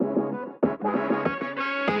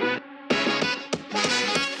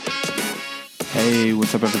Hey,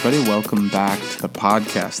 what's up, everybody? Welcome back to the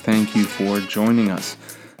podcast. Thank you for joining us.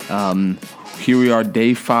 Here we are,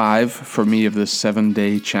 day 5 for me of this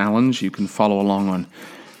 7-day challenge. You can follow along on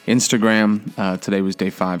Instagram. Today was day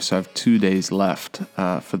 5, so I have 2 days left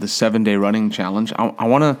for the 7-day running challenge.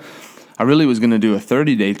 I really was going to do a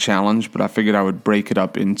 30-day challenge, but I figured I would break it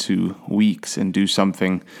up into weeks and do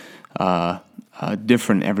something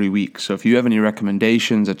different every week. So if you have any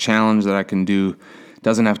recommendations, a challenge that I can do,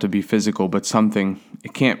 doesn't have to be physical, but something,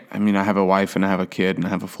 I have a wife and I have a kid and I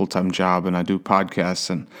have a full-time job and I do podcasts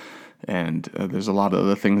and there's a lot of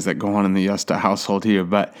other things that go on in the Yusta household here.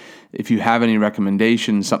 But if you have any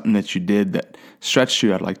recommendations, something that you did that stretched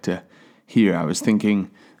you, I'd like to hear. I was thinking,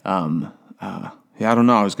 I don't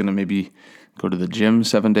know, I was going to maybe go to the gym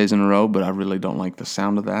 7 days in a row, but I really don't like the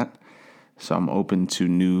sound of that. So I'm open to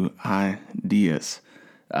new ideas.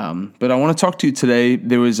 But I want to talk to you today.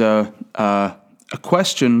 There was a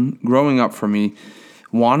question growing up for me,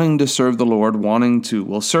 wanting to serve the Lord,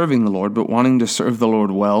 serving the Lord, but wanting to serve the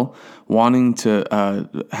Lord well,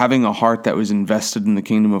 having a heart that was invested in the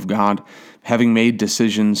kingdom of God, having made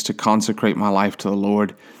decisions to consecrate my life to the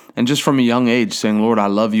Lord, and just from a young age saying, Lord, I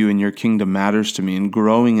love you and your kingdom matters to me, and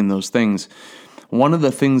growing in those things. One of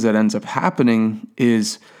the things that ends up happening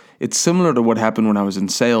is, it's similar to what happened when I was in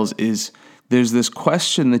sales, is there's this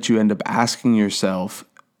question that you end up asking yourself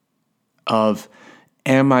of,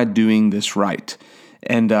 am I doing this right?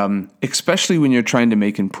 And especially when you're trying to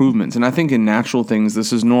make improvements. And I think in natural things,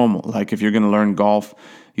 this is normal. Like if you're going to learn golf,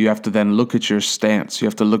 you have to then look at your stance. You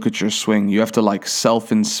have to look at your swing. You have to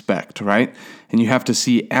self-inspect, right? And you have to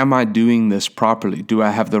see, am I doing this properly? Do I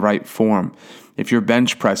have the right form? If you're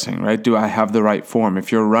bench pressing, right? Do I have the right form?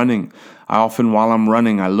 If you're running, while I'm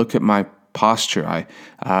running, I look at my posture.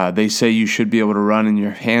 They say you should be able to run and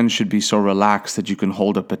your hands should be so relaxed that you can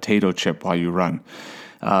hold a potato chip while you run.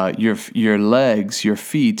 Your legs, your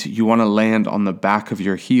feet, you want to land on the back of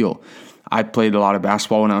your heel. I played a lot of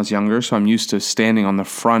basketball when I was younger, so I'm used to standing on the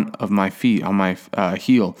front of my feet, on my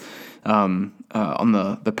heel, on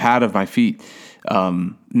the pad of my feet.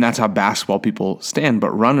 And that's how basketball people stand.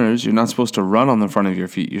 But runners, you're not supposed to run on the front of your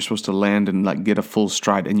feet. You're supposed to land and get a full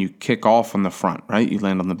stride, and you kick off on the front, right? You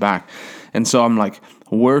land on the back. And so I'm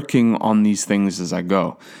working on these things as I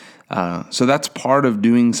go. So that's part of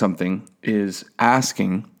doing something, is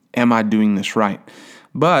asking, am I doing this right?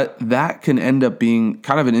 But that can end up being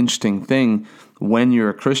kind of an interesting thing when you're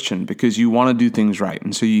a Christian, because you want to do things right.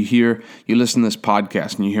 And so you listen to this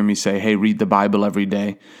podcast and you hear me say, hey, read the Bible every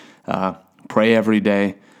day, pray every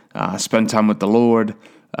day, spend time with the Lord,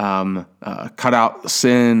 cut out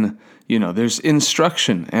sin. There's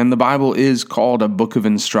instruction, and the Bible is called a book of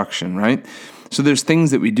instruction, right? So there's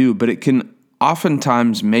things that we do, but it can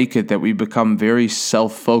oftentimes make it that we become very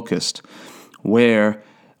self-focused, where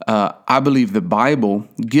I believe the Bible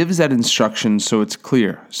gives that instruction so it's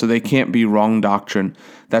clear, so they can't be wrong doctrine.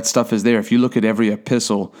 That stuff is there. If you look at every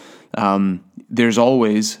epistle, there's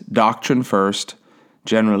always doctrine first,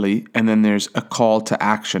 generally, and then there's a call to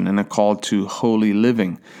action and a call to holy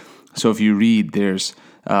living. So if you read, there's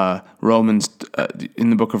Romans,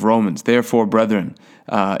 in the book of Romans, therefore, brethren,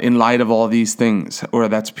 in light of all these things, or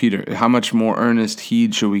that's Peter, how much more earnest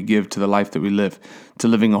heed shall we give to the life that we live, to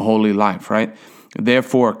living a holy life, right?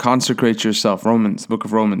 Therefore, consecrate yourself, the book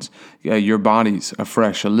of Romans, your bodies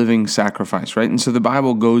afresh, a living sacrifice, right? And so the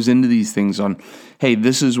Bible goes into these things on, hey,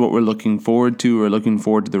 this is what we're looking forward to. We're looking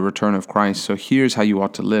forward to the return of Christ. So here's how you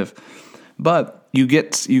ought to live. But you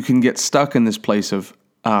can get stuck in this place of,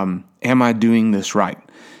 am I doing this right?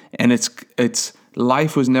 And it's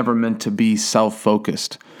life was never meant to be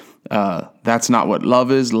self-focused. That's not what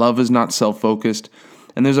love is. Love is not self-focused.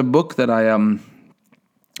 And there's a book that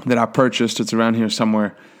I purchased. It's around here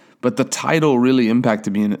somewhere. But the title really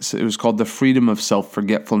impacted me, and it was called The Freedom of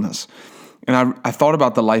Self-Forgetfulness. And I thought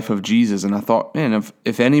about the life of Jesus, and I thought, man,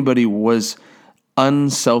 if anybody was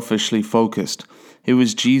unselfishly focused, it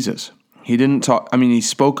was Jesus. He didn't talk, he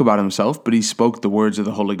spoke about himself, but he spoke the words of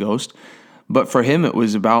the Holy Ghost. But for him, it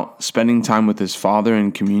was about spending time with his Father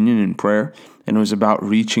in communion and prayer, and it was about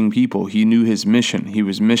reaching people. He knew his mission. He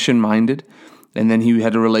was mission-minded, and then he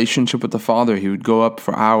had a relationship with the Father. He would go up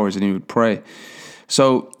for hours and he would pray.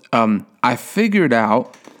 So I figured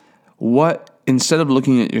out instead of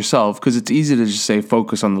looking at yourself, because it's easy to just say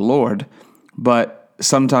focus on the Lord, but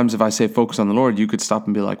sometimes if I say focus on the Lord, you could stop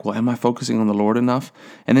and be like, well, am I focusing on the Lord enough?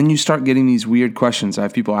 And then you start getting these weird questions. I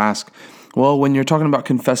have people ask, well, when you're talking about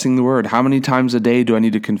confessing the word, how many times a day do I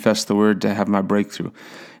need to confess the word to have my breakthrough?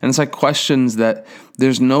 And it's questions that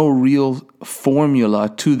there's no real formula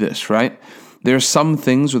to this, right? There are some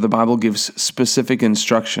things where the Bible gives specific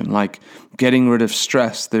instruction, like getting rid of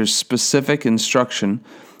stress. There's specific instruction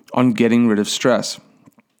on getting rid of stress.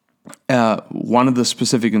 One of the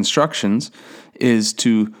specific instructions is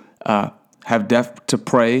to to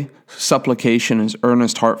pray. Supplication is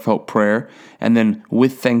earnest, heartfelt prayer, and then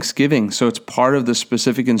with thanksgiving. So it's part of the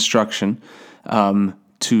specific instruction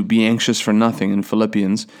to be anxious for nothing in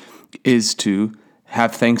Philippians is to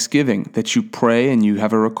have thanksgiving, that you pray and you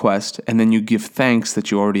have a request, and then you give thanks that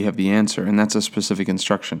you already have the answer, and that's a specific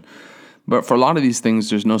instruction. But for a lot of these things,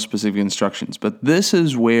 there's no specific instructions. But this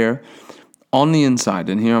is where, on the inside,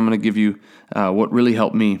 and here I'm going to give you what really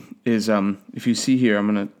helped me, is if you see here,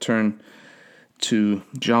 I'm going to turn to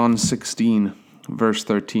John 16, verse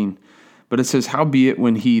 13. But it says, "Howbeit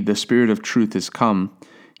when he, the Spirit of truth, is come,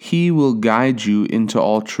 he will guide you into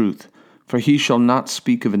all truth. For he shall not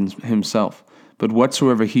speak of himself, but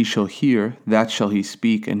whatsoever he shall hear, that shall he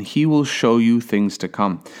speak, and he will show you things to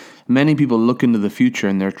come." Many people look into the future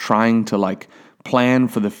and they're trying to plan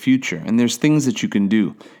for the future. And there's things that you can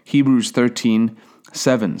do. Hebrews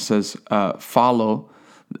 13:7 says,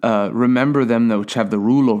 remember them which have the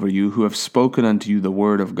rule over you, who have spoken unto you the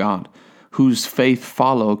word of God, whose faith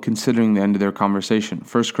follow, considering the end of their conversation.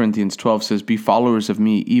 1 Corinthians 12 says, "Be followers of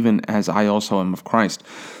me, even as I also am of Christ."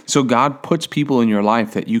 So God puts people in your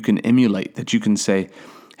life that you can emulate, that you can say,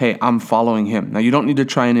 hey, I'm following him. Now, you don't need to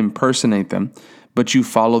try and impersonate them, but you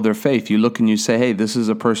follow their faith. You look and you say, hey, this is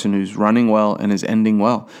a person who's running well and is ending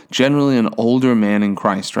well. Generally an older man in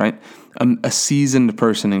Christ, right? A seasoned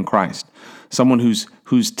person in Christ. Someone whose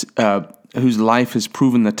life has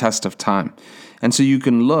proven the test of time. And so you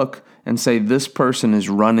can look and say, this person is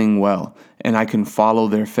running well, and I can follow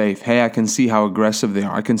their faith. Hey, I can see how aggressive they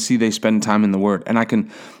are. I can see they spend time in the Word, and I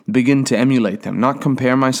can begin to emulate them, not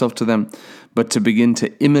compare myself to them, but to begin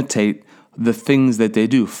to imitate the things that they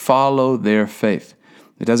do. Follow their faith.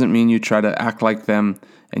 It doesn't mean you try to act like them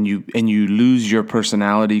and you lose your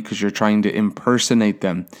personality because you're trying to impersonate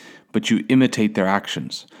them, but you imitate their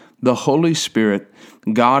actions. The Holy Spirit,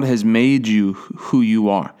 God has made you who you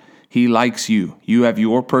are. He likes you. You have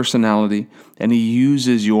your personality, and he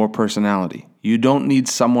uses your personality. You don't need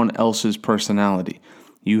someone else's personality.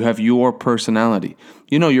 You have your personality.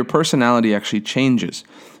 You know, your personality actually changes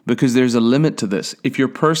because there's a limit to this. If your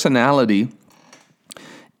personality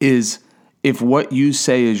if what you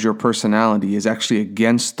say is your personality is actually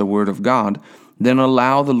against the Word of God, then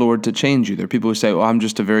allow the Lord to change you. There are people who say, I'm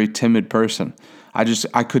just a very timid person.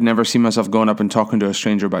 I could never see myself going up and talking to a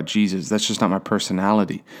stranger about Jesus. That's just not my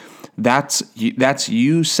personality. That's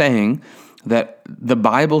you saying that the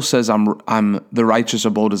Bible says I'm the righteous or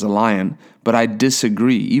bold as a lion, but I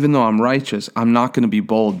disagree. Even though I'm righteous, I'm not going to be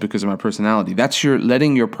bold because of my personality. That's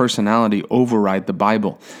letting your personality override the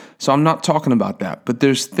Bible. So I'm not talking about that. But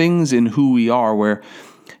there's things in who we are where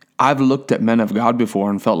I've looked at men of God before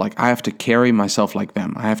and felt like I have to carry myself like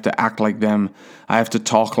them. I have to act like them. I have to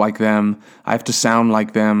talk like them. I have to sound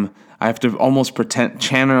like them. I have to almost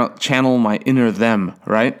channel my inner them,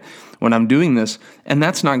 right? When I'm doing this, and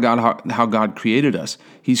that's not how God created us.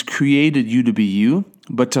 He's created you to be you,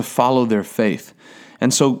 but to follow their faith.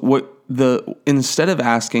 And so instead of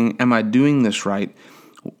asking, am I doing this right?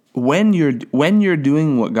 When you're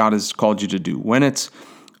doing what God has called you to do, when it's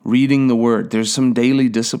reading the Word, there's some daily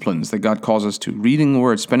disciplines that God calls us to. Reading the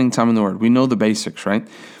Word, spending time in the Word. We know the basics, right?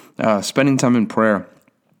 Spending time in prayer.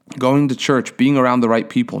 Going to church, being around the right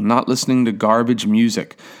people, not listening to garbage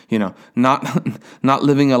music, not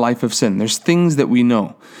living a life of sin. There's things that we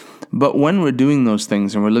know. But when we're doing those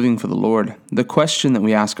things and we're living for the Lord, the question that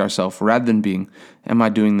we ask ourselves, rather than being, am I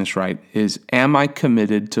doing this right, is, am I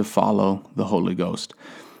committed to follow the Holy Ghost?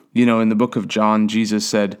 In the book of John, Jesus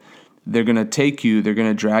said, they're going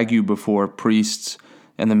to drag you before priests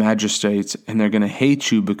and the magistrates, and they're going to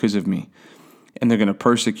hate you because of me, and they're going to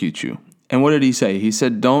persecute you. And what did he say? He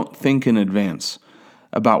said, don't think in advance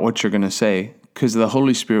about what you're going to say, because the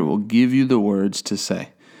Holy Spirit will give you the words to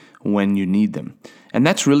say when you need them. And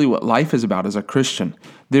that's really what life is about as a Christian.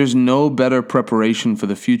 There's no better preparation for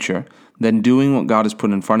the future than doing what God has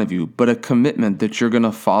put in front of you, but a commitment that you're going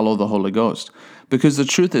to follow the Holy Ghost. Because the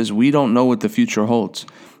truth is, we don't know what the future holds.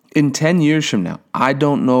 In 10 years from now, I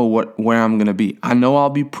don't know where I'm going to be. I know I'll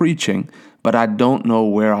be preaching, but I don't know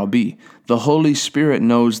where I'll be. The Holy Spirit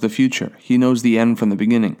knows the future. He knows the end from the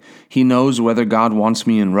beginning. He knows whether God wants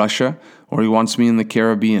me in Russia or he wants me in the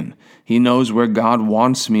Caribbean. He knows where God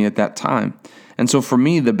wants me at that time. And so for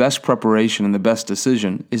me, the best preparation and the best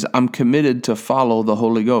decision is I'm committed to follow the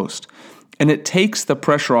Holy Ghost. And it takes the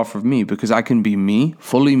pressure off of me because I can be me,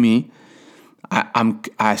 fully me.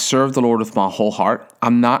 I serve the Lord with my whole heart.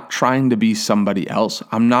 I'm not trying to be somebody else.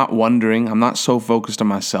 I'm not wondering. I'm not so focused on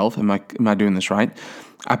myself. Am I doing this right?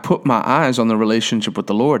 I put my eyes on the relationship with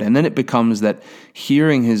the Lord, and then it becomes that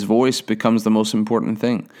hearing His voice becomes the most important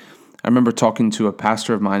thing. I remember talking to a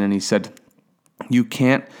pastor of mine, and he said, "You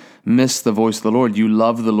can't miss the voice of the Lord. You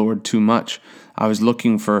love the Lord too much." I was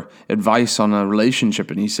looking for advice on a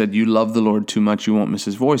relationship, and he said, "You love the Lord too much. You won't miss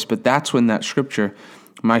His voice." But that's when that scripture,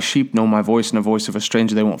 "My sheep know my voice, and the voice of a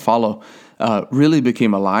stranger they won't follow," really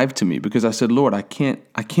became alive to me, because I said, "Lord, I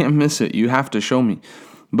can't miss it. You have to show me."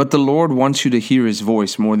 But the Lord wants you to hear His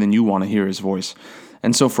voice more than you want to hear His voice.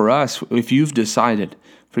 And so for us, if you've decided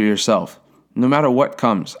for yourself, no matter what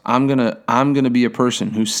comes, I'm gonna be a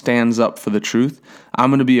person who stands up for the truth.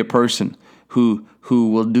 I'm gonna be a person who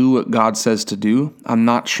will do what God says to do. I'm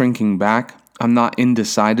not shrinking back. I'm not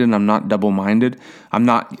indecided. I'm not double-minded. I'm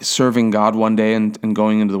not serving God one day and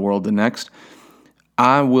going into the world the next.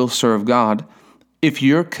 I will serve God if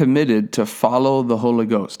you're committed to follow the Holy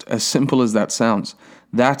Ghost. As simple as that sounds,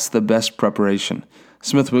 that's the best preparation.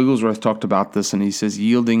 Smith Wigglesworth talked about this, and he says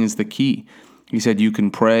yielding is the key. He said you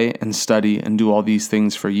can pray and study and do all these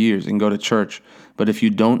things for years and go to church, but if you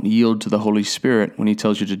don't yield to the Holy Spirit when He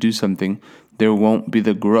tells you to do something, there won't be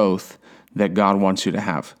the growth that God wants you to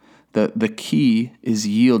have. The key is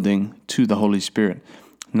yielding to the Holy Spirit.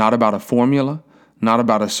 Not about a formula, not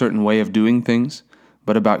about a certain way of doing things,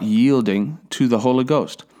 but about yielding to the Holy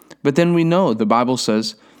Ghost. But then we know the Bible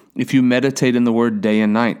says, if you meditate in the Word day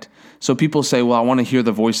and night. So people say, well, I want to hear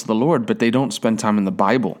the voice of the Lord, but they don't spend time in the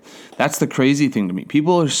Bible. That's the crazy thing to me.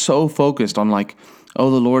 People are so focused on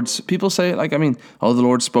people say the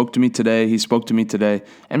Lord spoke to me today. He spoke to me today.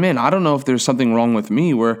 And man, I don't know if there's something wrong with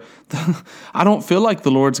me where I don't feel like the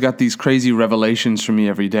Lord's got these crazy revelations for me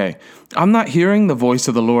every day. I'm not hearing the voice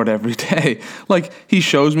of the Lord every day. Like He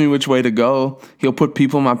shows me which way to go. He'll put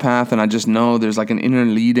people in my path, and I just know there's like an inner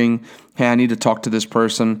leading. Hey, I need to talk to this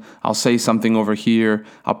person. I'll say something over here.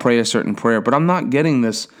 I'll pray a certain prayer, but I'm not getting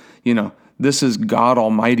this, this is God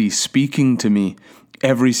Almighty speaking to me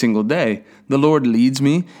every single day. The Lord leads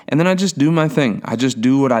me, and then I just do my thing. I just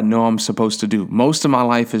do what I know I'm supposed to do. Most of my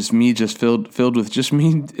life is me just filled with just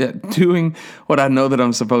me doing what I know that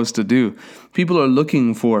I'm supposed to do. People are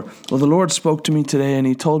looking for, well, the Lord spoke to me today, and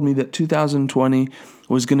He told me that 2020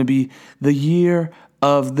 was going to be the year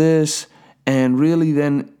of this. And really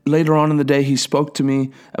then later on in the day, He spoke to me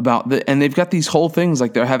about and they've got these whole things,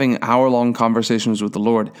 like they're having hour-long conversations with the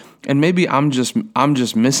Lord. And maybe I'm just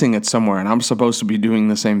missing it somewhere, and I'm supposed to be doing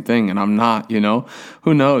the same thing, and I'm not,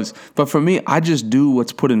 who knows? But for me, I just do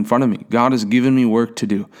what's put in front of me. God has given me work to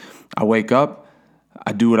do. I wake up,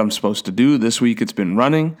 I do what I'm supposed to do. This week it's been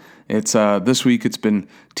running. This week it's been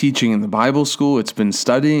teaching in the Bible school. It's been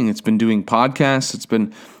studying. It's been doing podcasts. It's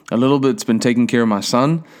been taking care of my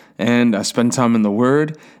son. And I spend time in the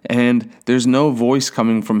Word, and there's no voice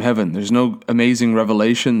coming from heaven. There's no amazing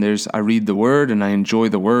revelation. I read the Word, and I enjoy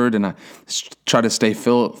the Word, and I try to stay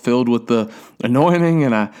filled with the anointing,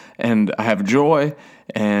 and I have joy,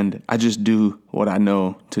 and I just do what I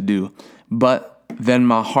know to do. But then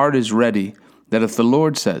my heart is ready that if the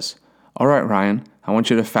Lord says, all right, Ryan, I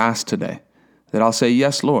want you to fast today, that I'll say,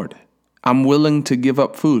 yes, Lord. I'm willing to give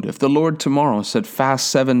up food. If the Lord tomorrow said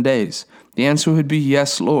fast 7 days, the answer would be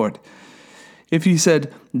yes, Lord. If He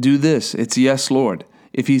said, do this, it's yes, Lord.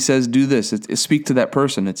 If He says, do this, speak to that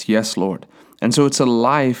person, it's yes, Lord. And so it's a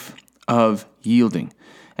life of yielding.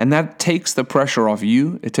 And that takes the pressure off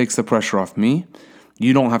you. It takes the pressure off me.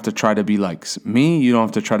 You don't have to try to be like me. You don't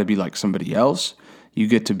have to try to be like somebody else. You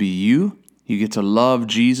get to be you. You get to love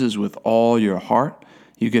Jesus with all your heart.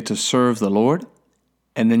 You get to serve the Lord.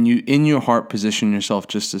 And then you, in your heart, position yourself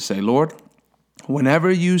just to say, Lord,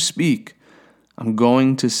 whenever you speak, I'm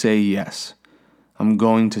going to say yes. I'm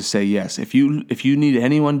going to say yes. If you need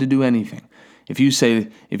anyone to do anything, if you say,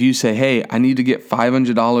 hey, I need to get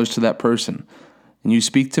 $500 to that person, and you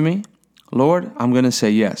speak to me, Lord, I'm going to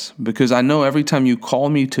say yes, because I know every time you call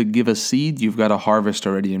me to give a seed, you've got a harvest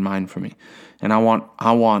already in mind for me. And I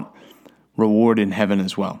want reward in heaven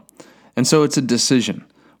as well. And so it's a decision.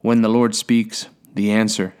 When the Lord speaks, the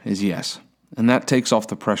answer is yes. And that takes off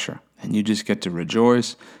the pressure. And you just get to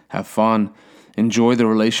rejoice, have fun, enjoy the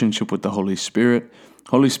relationship with the Holy Spirit.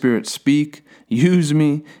 Holy Spirit, speak, use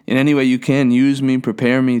me in any way you can. Use me,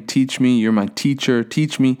 prepare me, teach me. You're my teacher.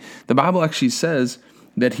 Teach me. The Bible actually says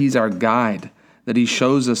that He's our guide, that He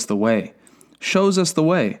shows us the way. Shows us the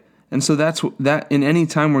way. And so that in any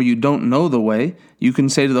time where you don't know the way, you can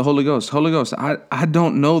say to the Holy Ghost, I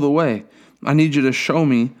don't know the way. I need you to show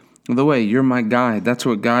me the way. You're my guide. That's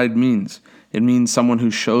what guide means. It means someone who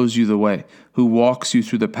shows you the way, who walks you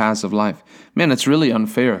through the paths of life. Man, it's really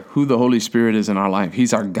unfair who the Holy Spirit is in our life.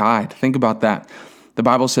 He's our guide. Think about that. The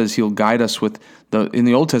Bible says he'll guide us in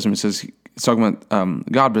the Old Testament it says, it's talking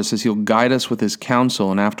about God, but it says he'll guide us with his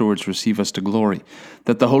counsel and afterwards receive us to glory.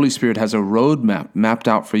 That the Holy Spirit has a roadmap mapped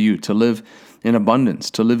out for you to live in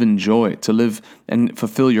abundance, to live in joy, to live and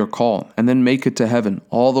fulfill your call, and then make it to heaven,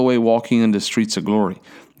 all the way walking into streets of glory.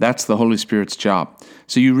 That's the Holy Spirit's job.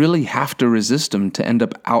 So you really have to resist him to end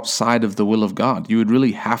up outside of the will of God. You would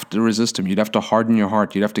really have to resist him. You'd have to harden your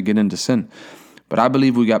heart. You'd have to get into sin. But I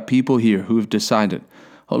believe we got people here who have decided,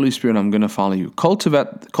 Holy Spirit, I'm going to follow you.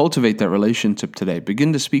 Cultivate that relationship today.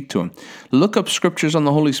 Begin to speak to him. Look up scriptures on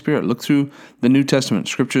the Holy Spirit. Look through the New Testament,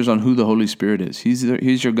 scriptures on who the Holy Spirit is. He's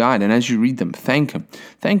your guide. And as you read them, thank him.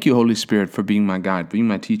 Thank you, Holy Spirit, for being my guide, being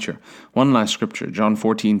my teacher. One last scripture, John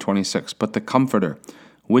 14:26. But the Comforter,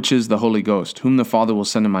 which is the Holy Ghost, whom the Father will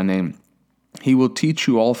send in my name, he will teach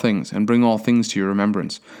you all things and bring all things to your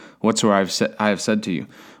remembrance, whatsoever I have said to you.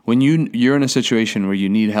 When you're in a situation where you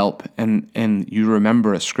need help and you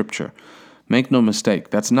remember a scripture, make no mistake,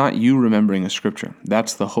 that's not you remembering a scripture.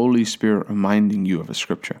 That's the Holy Spirit reminding you of a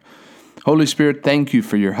scripture. Holy Spirit, thank you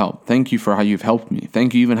for your help. Thank you for how you've helped me.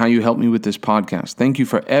 Thank you even how you helped me with this podcast. Thank you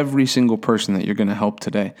for every single person that you're going to help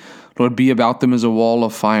today. Lord, be about them as a wall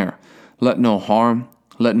of fire. Let no harm,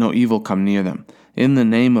 let no evil come near them. In the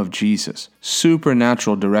name of Jesus,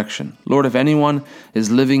 supernatural direction. Lord, if anyone is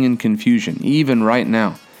living in confusion, even right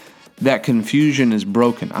now, that confusion is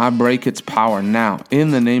broken. I break its power now. In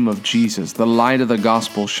the name of Jesus, the light of the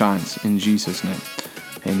gospel shines in Jesus' name.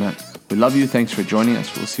 Amen. We love you. Thanks for joining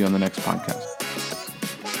us. We'll see you on the next podcast.